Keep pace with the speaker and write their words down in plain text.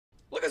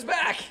is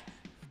back.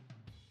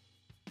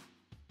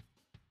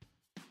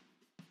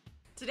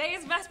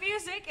 Today's best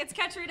music, it's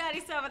Country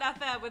 97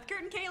 FM with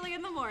Kurt and Kaylee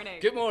in the morning.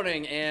 Good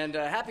morning, and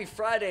happy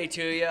Friday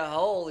to you.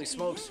 Holy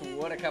smokes,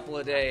 what a couple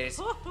of days.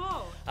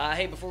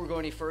 Hey, before we go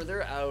any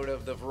further, out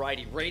of the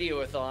Variety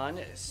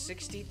Radiothon,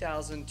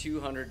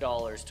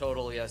 $60,200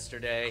 total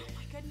yesterday. Oh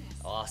my goodness.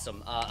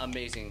 Awesome.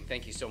 Amazing.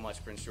 Thank you so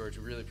much, Prince George.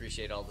 We really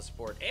appreciate all the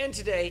support. And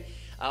today,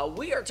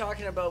 we are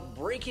talking about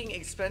breaking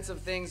expensive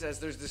things, as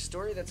there's this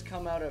story that's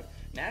come out of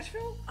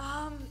Nashville?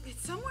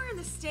 It's somewhere in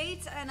the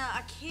States, and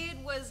a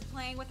kid was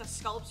playing with a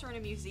sculpture in a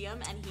museum,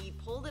 and he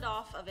pulled it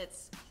off of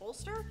its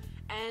holster,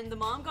 and the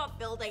mom got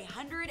billed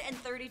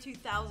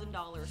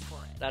 $132,000 for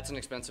it. That's an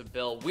expensive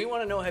bill. We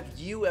want to know, have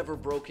you ever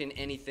broken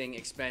anything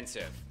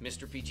expensive?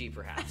 Mr. PG,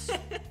 perhaps.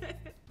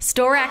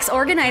 Storax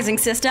organizing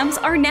systems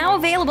are now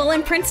available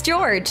in Prince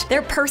George.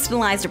 Their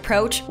personalized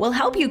approach will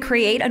help you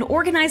create an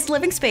organized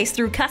living space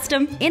through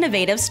custom,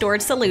 innovative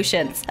storage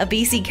solutions. A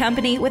BC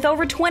company with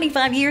over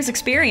 25 years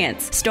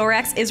experience,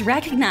 Storax is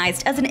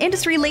recognized as an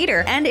industry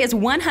leader and is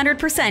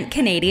 100%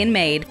 Canadian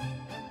made.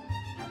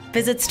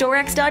 Visit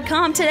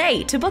Storax.com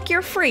today to book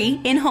your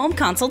free in-home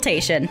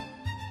consultation.